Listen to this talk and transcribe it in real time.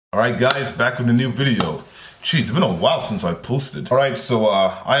Alright guys, back with a new video. Jeez, it's been a while since I posted. Alright, so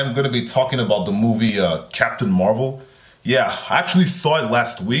I am going to be talking about the movie Captain Marvel. Yeah, I actually saw it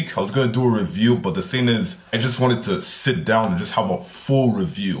last week. I was going to do a review, but the thing is, I just wanted to sit down and just have a full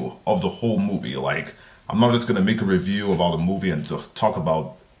review of the whole movie. Like, I'm not just going to make a review about a movie and to talk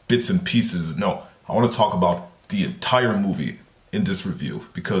about bits and pieces. No, I want to talk about the entire movie in this review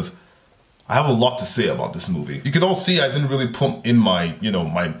because I have a lot to say about this movie. You can all see I didn't really put in my,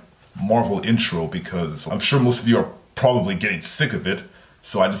 my Marvel intro because I'm sure most of you are probably getting sick of it.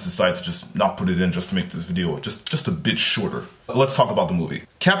 So I just decided to just not put it in just to make this video just a bit shorter. Let's talk about the movie.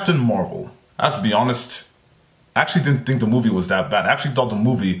 Captain Marvel. I have to be honest, I actually didn't think the movie was that bad. I actually thought the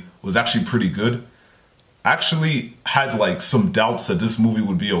movie was actually pretty good. I actually had like some doubts that this movie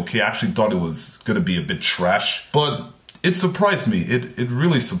would be okay. I actually thought it was gonna be a bit trash, but it surprised me. It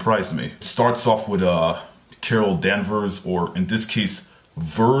really surprised me. It starts off with Carol Danvers, or in this case,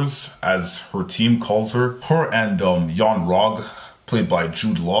 Vers, as her team calls her. Her and Yon-Rogg, played by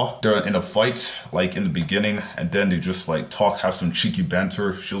Jude Law, they're in a fight, like in the beginning, and then they just like talk, have some cheeky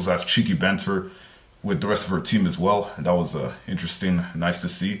banter. She also has cheeky banter with the rest of her team as well, and that was interesting, nice to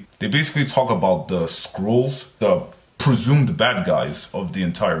see. They basically talk about the Skrulls, the presumed bad guys of the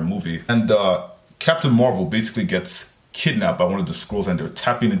entire movie, and Captain Marvel basically gets kidnapped by one of the Skrulls and they're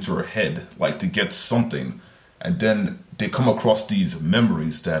tapping into her head like to get something, and then they come across these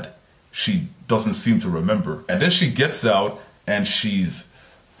memories that she doesn't seem to remember, and then she gets out and she's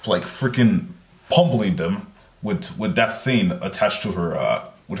like freaking pummeling them with that thing attached to her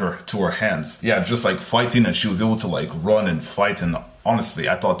to her hands. Yeah, just like fighting, and she was able to like run and fight, and honestly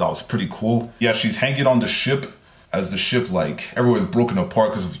I thought that was pretty cool. Yeah, she's hanging on the ship as the ship like everywhere's broken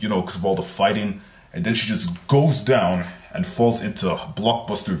apart because of all the fighting. And then she just goes down and falls into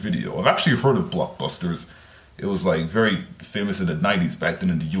Blockbuster Video. I've actually heard of Blockbusters. It was like very famous in the 90s back then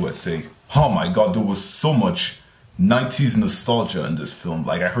in the USA. Oh my god, there was so much 90s nostalgia in this film.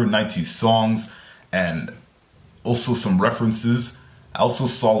 Like, I heard 90s songs and also some references. I also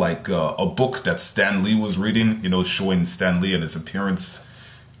saw like a book that Stan Lee was reading, showing Stan Lee and his appearance.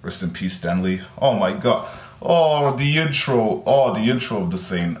 Rest in peace, Stan Lee. Oh my god. Oh, the intro of the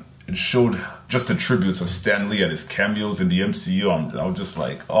thing. It showed just a tribute to Stan Lee and his cameos in the MCU, and I was just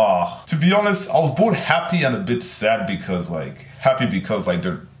like, To be honest, I was both happy and a bit sad because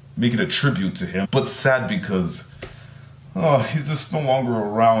they're making a tribute to him, but sad because he's just no longer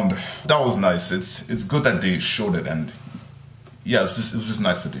around. That was nice. It's good that they showed it, and yeah, it was just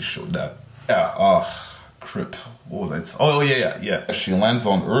nice that they showed that. Yeah, Crip. What was that? Oh yeah. She lands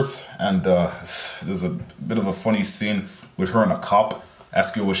on Earth, and there's a bit of a funny scene with her and a cop.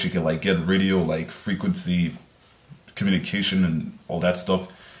 Ask her what she can like get radio like frequency communication and all that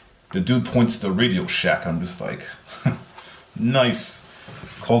stuff. The dude points to Radio Shack. I'm just like, nice.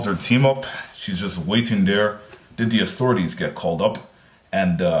 Calls her team up. She's just waiting there. Then the authorities get called up,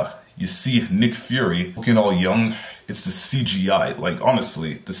 and you see Nick Fury looking all young. It's the CGI. Like,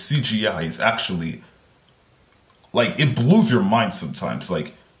 honestly, the CGI is actually like, it blows your mind sometimes.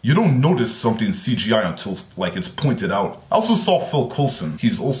 Like, you don't notice something CGI until like it's pointed out. I also saw Phil Coulson.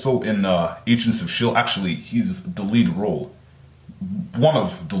 He's also in Agents of S.H.I.E.L.D. Actually, he's the lead role. One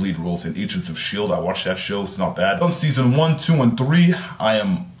of the lead roles in Agents of S.H.I.E.L.D. I watched that show. It's not bad. On season 1, 2, and 3, I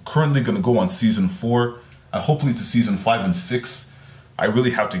am currently going to go on season 4. And hopefully to season 5 and 6. I really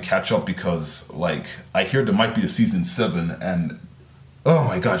have to catch up because like I hear there might be a season 7, and oh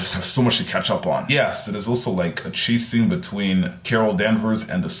my god, I just have so much to catch up on. Yeah, so there's also like a chase scene between Carol Danvers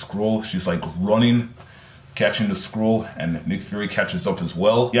and the Skrull. She's like running, catching the Skrull, and Nick Fury catches up as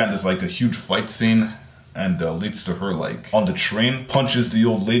well. Yeah, and there's like a huge fight scene, and leads to her like on the train, punches the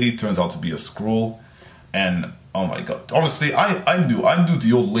old lady, turns out to be a Skrull, and oh my god. Honestly, I knew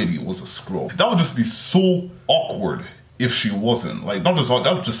the old lady was a Skrull. That would just be so awkward if she wasn't. Like, not just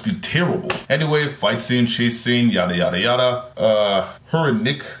that would just be terrible. Anyway, fight scene, chase scene, yada yada yada. Her and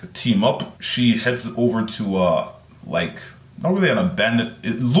Nick team up. She heads over to like, not really an abandoned,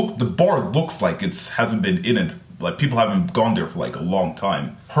 the bar looks like it hasn't been in it. Like, people haven't gone there for like a long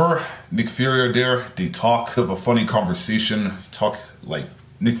time. Her, Nick Fury are there. They talk, have a funny conversation. Like,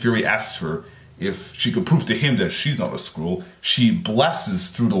 Nick Fury asks her if she could prove to him that she's not a Skrull. She blasts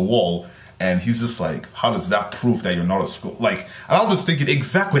through the wall, and he's just like, how does that prove that you're not a Skrull? Like, and I was just thinking,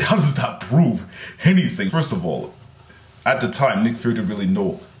 exactly, how does that prove anything? First of all, at the time, Nick Fury didn't really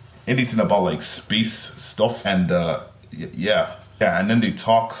know anything about like space stuff, and yeah, and then they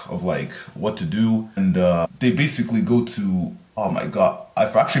talk of like what to do, and they basically go to, oh my god, I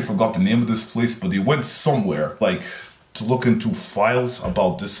actually forgot the name of this place, but they went somewhere like to look into files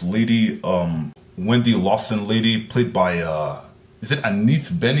about this lady, Wendy Lawson lady, played by is it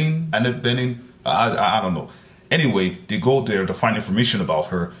Annette Bening? I don't know. Anyway, they go there to find information about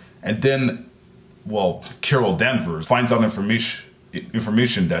her, and then, well, Carol Danvers finds out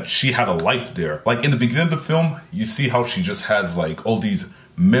information that she had a life there. Like in the beginning of the film, you see how she just has like all these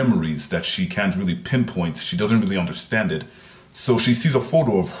memories that she can't really pinpoint. She doesn't really understand it. So she sees a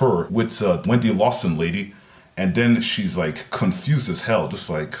photo of her with Wendy Lawson lady, and then she's like confused as hell, just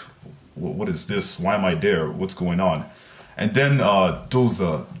like, what is this? Why am I there? What's going on? And then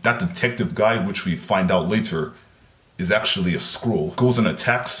that detective guy, which we find out later, is actually a Skrull, goes and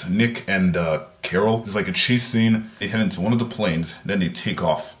attacks Nick and Carol. There's like a chase scene. They head into one of the planes, then they take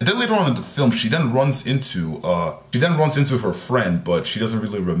off. And then later on in the film, she then runs into her friend, but she doesn't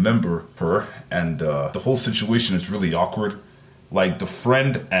really remember her, and the whole situation is really awkward. Like the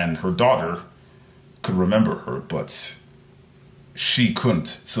friend and her daughter could remember her, but she couldn't.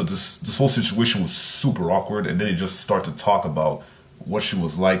 So this whole situation was super awkward, and then they just start to talk about what she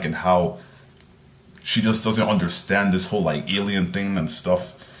was like and how she just doesn't understand this whole like alien thing and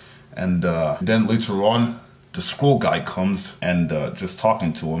stuff. And then later on, the Skrull guy comes and just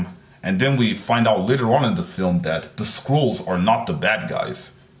talking to him. And then we find out later on in the film that the Skrulls are not the bad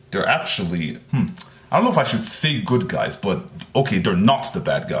guys. They're actually, I don't know if I should say good guys, but okay, they're not the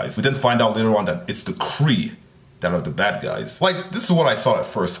bad guys. We then find out later on that it's the Kree that are the bad guys. Like, this is what I thought at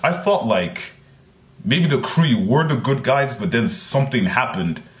first. I thought like, maybe the Kree were the good guys, but then something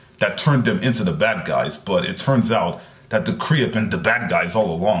happened that turned them into the bad guys. But it turns out that the Kree have been the bad guys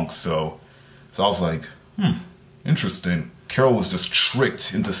all along. So I was like, interesting. Carol was just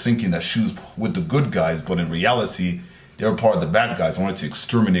tricked into thinking that she was with the good guys, but in reality, they were part of the bad guys. I wanted to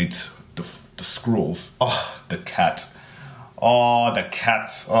exterminate the Skrulls. Oh, the cat. Oh, the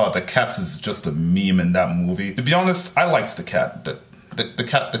cat. Oh, the cat is just a meme in that movie. To be honest, I liked the cat. The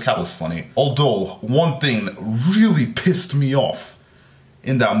cat was funny. Although, one thing really pissed me off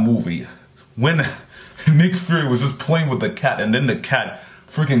in that movie, when Nick Fury was just playing with the cat, and then the cat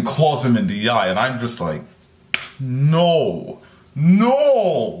freaking claws him in the eye, and I'm just like, no. Who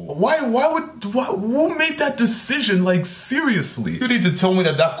made that decision? Like, seriously. You need to tell me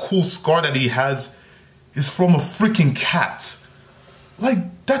that cool scar that he has is from a freaking cat. Like,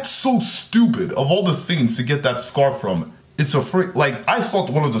 that's so stupid. Of all the things to get that scar from, it's a like, I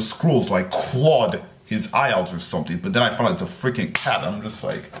thought one of the Skrulls like clawed his eye out or something, but then I found it's a freaking cat. I'm just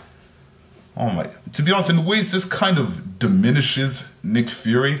like, oh my. To be honest, in ways this kind of diminishes Nick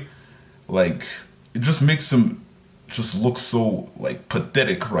Fury. Like, it just makes him just look so like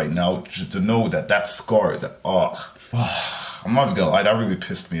pathetic right now, just to know that scar is I'm not gonna lie, that really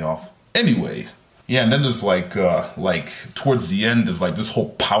pissed me off. Anyway, yeah, and then there's like towards the end, there's like this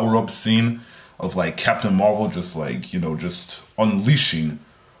whole power-up scene of like Captain Marvel just like, you know, just unleashing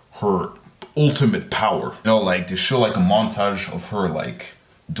her ultimate power. You know, like they show like a montage of her like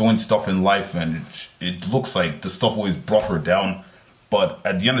doing stuff in life, and it looks like the stuff always brought her down, but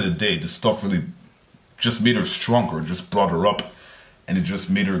at the end of the day, the stuff really just made her stronger, just brought her up, and it just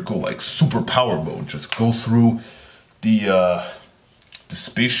made her go like super power mode, just go through the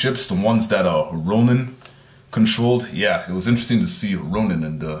spaceships, the ones that Ronan controlled. Yeah, it was interesting to see Ronan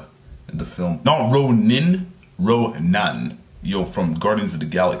in the film. Not Ronin, Ronan, yo, from Guardians of the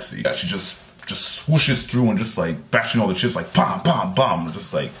Galaxy. Yeah, she just swooshes through and just like bashing all the ships like bam, bam, bam,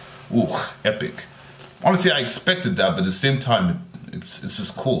 just like, ooh, epic. Honestly, I expected that, but at the same time, it's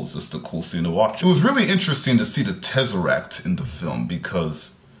just cool. It's just a cool scene to watch. It was really interesting to see the Tesseract in the film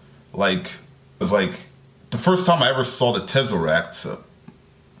because, like, it was like the first time I ever saw the Tesseract.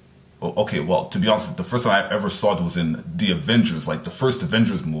 Okay, well, to be honest, the first time I ever saw it was in The Avengers, like the first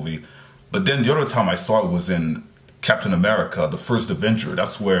Avengers movie. But then the other time I saw it was in Captain America, the first Avenger.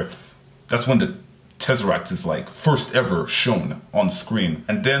 That's when the Tesseract is like first ever shown on screen.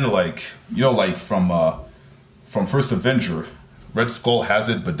 And then like, you know, like from first Avenger, Red Skull has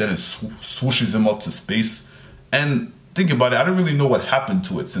it, but then it swooshes him up to space. And thinking about it, I don't really know what happened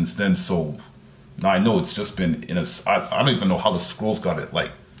to it since then. So now I know it's just been in a. I don't even know how the Skrulls got it.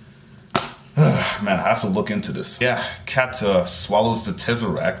 Like, man, I have to look into this. Yeah, Cat swallows the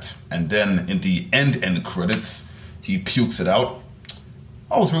Tesseract, and then in the end credits, he pukes it out.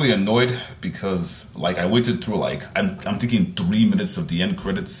 I was really annoyed because, like, I waited through like I'm thinking 3 minutes of the end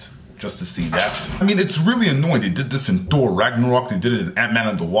credits just to see that. I mean, it's really annoying. They did this in Thor Ragnarok, they did it in Ant-Man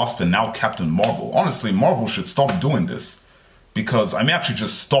and the Wasp, and now Captain Marvel. Honestly, Marvel should stop doing this, because I may actually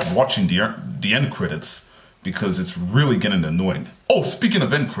just stop watching the end credits, because it's really getting annoying. Oh, speaking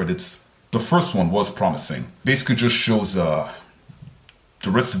of end credits, the first one was promising. Basically just shows the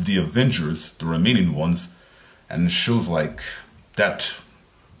rest of the Avengers, the remaining ones, and it shows like that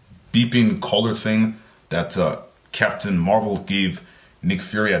beeping collar thing that Captain Marvel gave Nick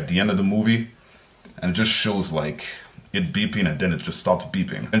Fury at the end of the movie. And it just shows like it beeping and then it just stopped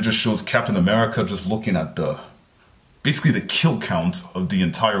beeping. And it just shows Captain America just looking at basically the kill count of the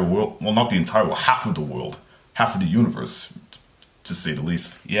entire world. Well, not the entire world, half of the world, half of the universe, to say the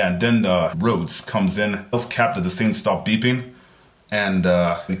least. Yeah, and then Rhodes comes in, tells Cap that the thing stopped beeping, and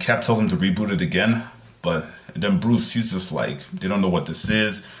Cap tells him to reboot it again. But then Bruce, he's just like, they don't know what this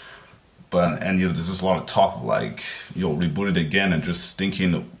is. And you know, there's just a lot of talk of like, yo, reboot it again, and just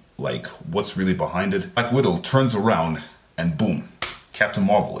thinking like, what's really behind it? Black Widow turns around and boom, Captain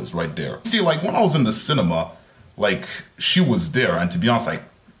Marvel is right there. See, like when I was in the cinema, like she was there, and to be honest, like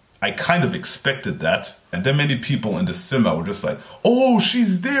I kind of expected that. And then many people in the cinema were just like, oh,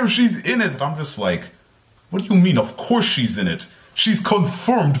 she's there, she's in it. And I'm just like, what do you mean? Of course she's in it. She's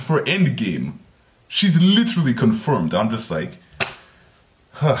confirmed for Endgame. She's literally confirmed. I'm just like,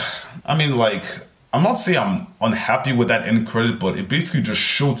 I mean, like, I'm not saying I'm unhappy with that end credit, but it basically just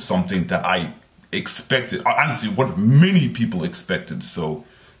showed something that I expected. Honestly, what many people expected. So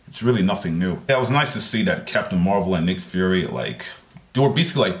it's really nothing new. Yeah, it was nice to see that Captain Marvel and Nick Fury, like, they were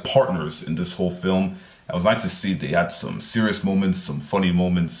basically like partners in this whole film. It was nice to see they had some serious moments, some funny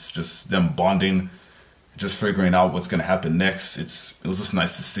moments, just them bonding, just figuring out what's gonna happen next. It was just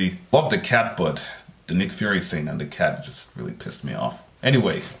nice to see. Love the cat, but the Nick Fury thing and the cat just really pissed me off.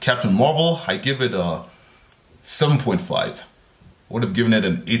 Anyway, Captain Marvel, I give it a 7.5. Would have given it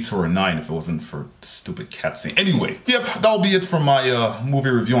an 8 or a 9 if it wasn't for the stupid cat scene. Anyway, yep, that'll be it for my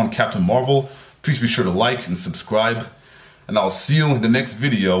movie review on Captain Marvel. Please be sure to like and subscribe. And I'll see you in the next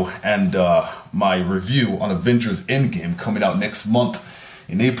video and my review on Avengers Endgame coming out next month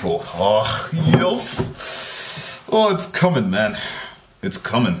in April. Oh, yes. Oh, it's coming, man. It's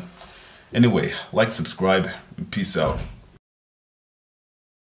coming. Anyway, like, subscribe, and peace out.